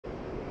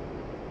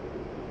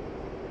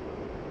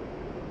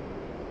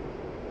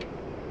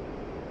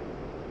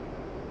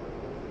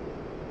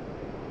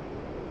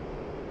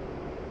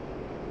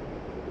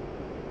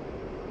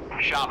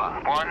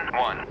Shaba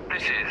 1-1.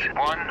 This is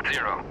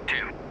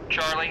 102.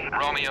 Charlie,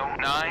 Romeo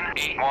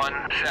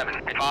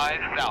 9817,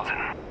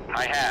 5000.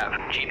 I have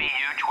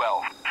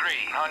GBU-12,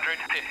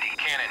 350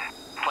 cannon.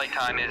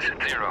 Playtime is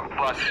 0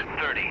 plus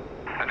 30.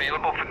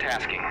 Available for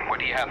tasking. What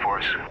do you have for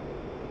us?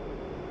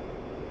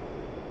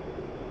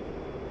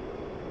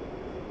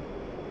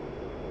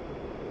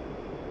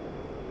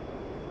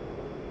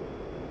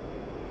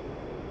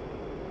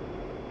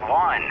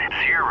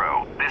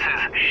 This is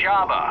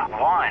Shaba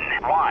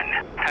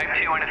 1-1. Type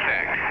 2 in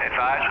effect.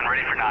 Advised and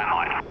ready for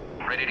 9-line.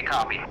 Ready to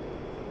copy.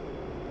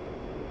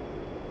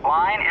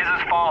 Line is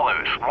as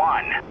follows.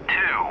 1,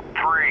 2,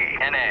 3,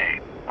 NA.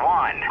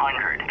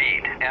 100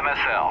 feet.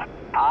 MSL.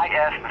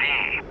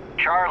 IFV.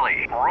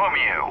 Charlie,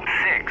 Romeo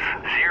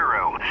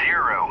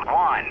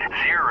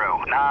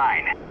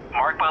 600109.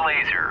 Marked by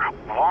laser.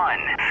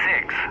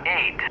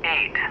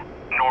 1688.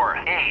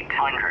 North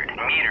 800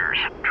 meters.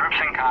 Troops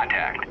in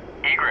contact.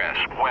 Egress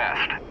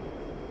west.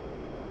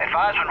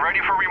 Advise when ready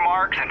for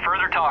remarks and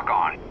further talk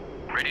on.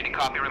 Ready to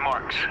copy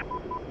remarks.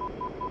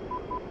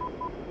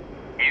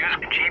 Use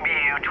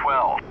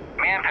GBU-12.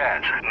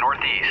 Manpads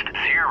northeast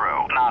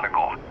 0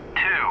 nautical.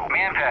 2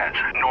 manpads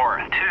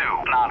north 2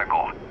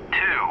 nautical. 2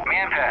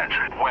 manpads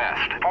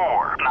west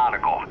 4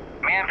 nautical.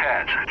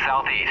 Manpads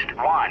southeast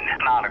 1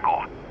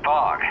 nautical.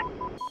 Fog.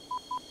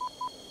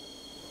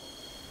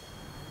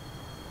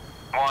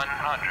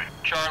 100.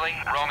 Charlie,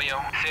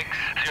 Romeo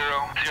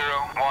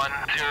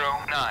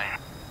 600109.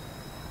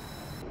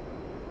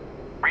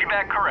 Read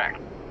back correct.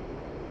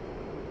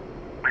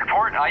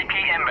 Report IP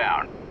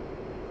inbound.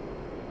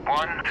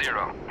 10.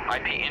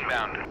 IP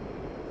inbound.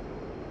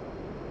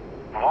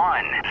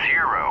 10.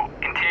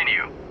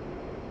 Continue.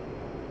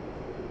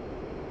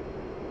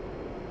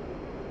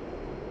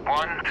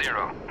 10.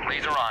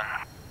 Laser on.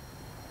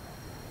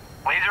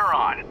 Laser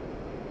on.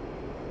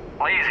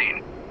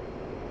 Lasing.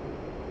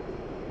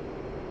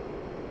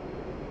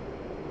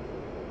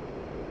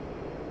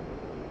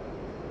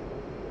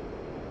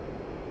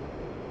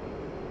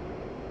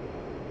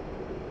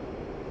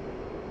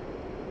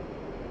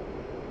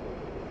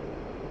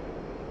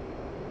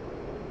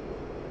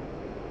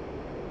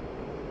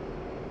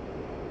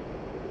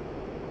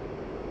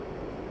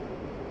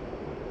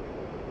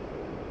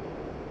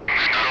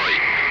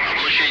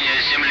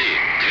 С Земли,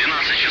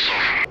 12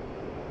 часов.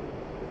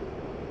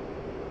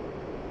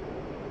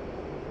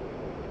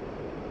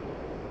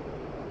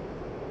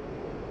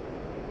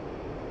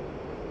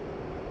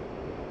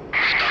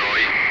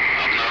 Второй.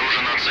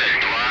 Обнаружена цель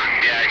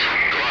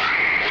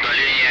 252.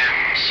 Удаление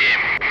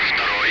 7.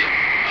 Второй.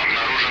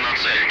 Обнаружена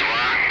цель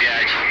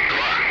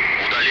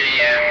 252.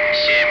 Удаление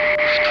 7.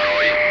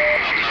 Второй.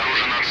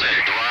 Обнаружена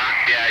цель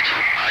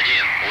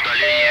 251.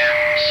 Удаление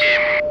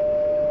 7.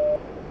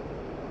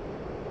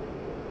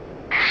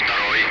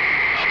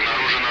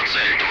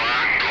 Цель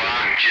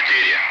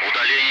 224.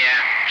 Удаление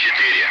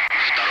 4.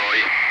 Второй.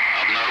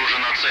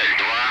 Обнаружена цель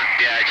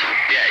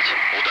 255.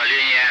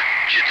 Удаление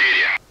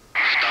 4.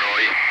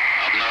 Второй.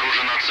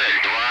 Обнаружена цель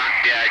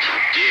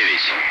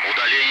 259.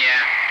 Удаление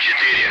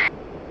 4.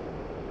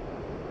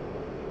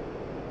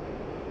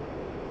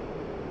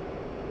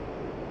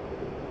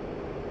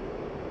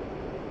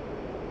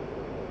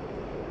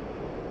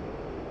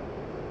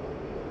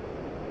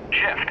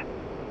 Shift.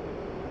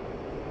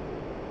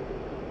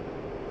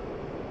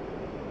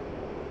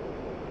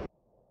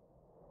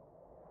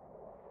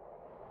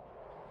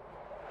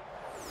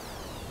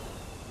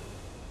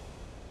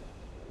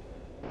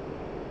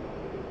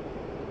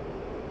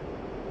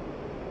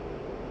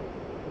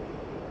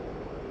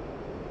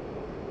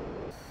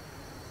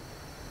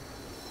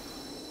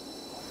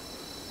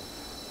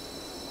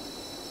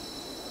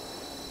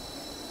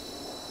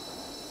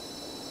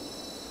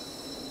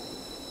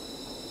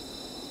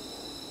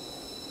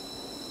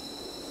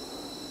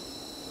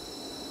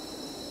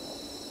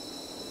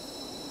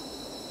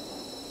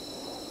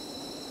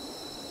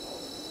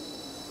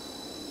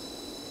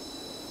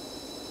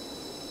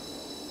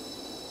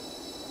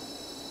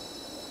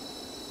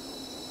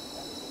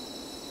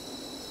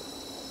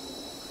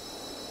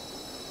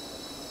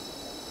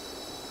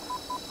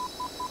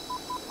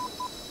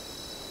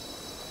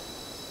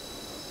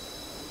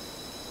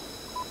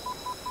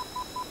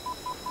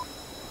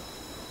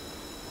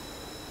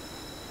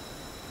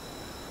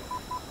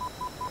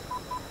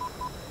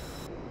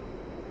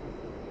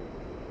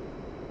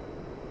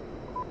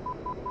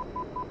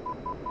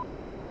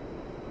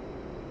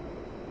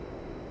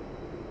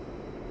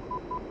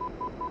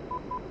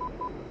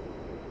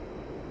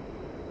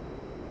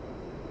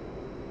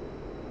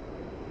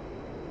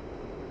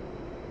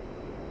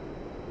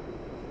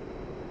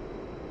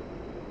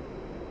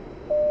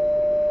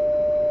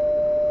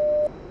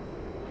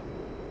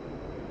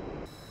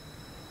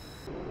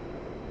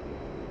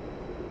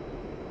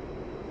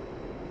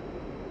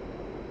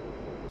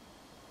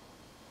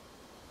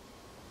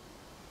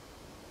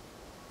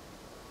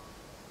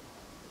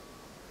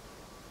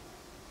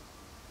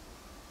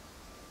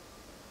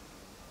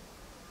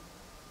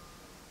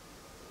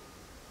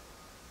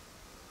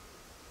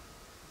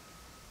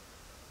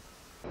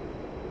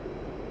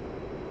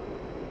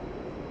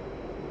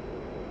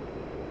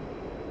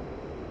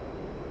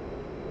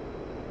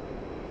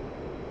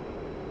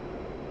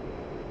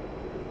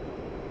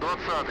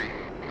 20.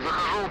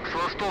 Захожу с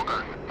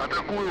востока.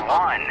 Атакую...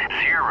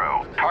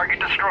 1-0. Target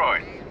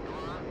destroyed.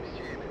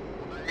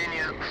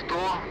 Удаление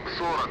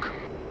 140.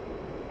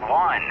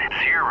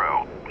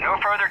 1-0. No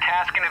further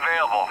tasking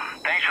available.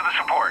 Thanks for the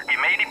support.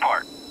 You may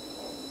depart.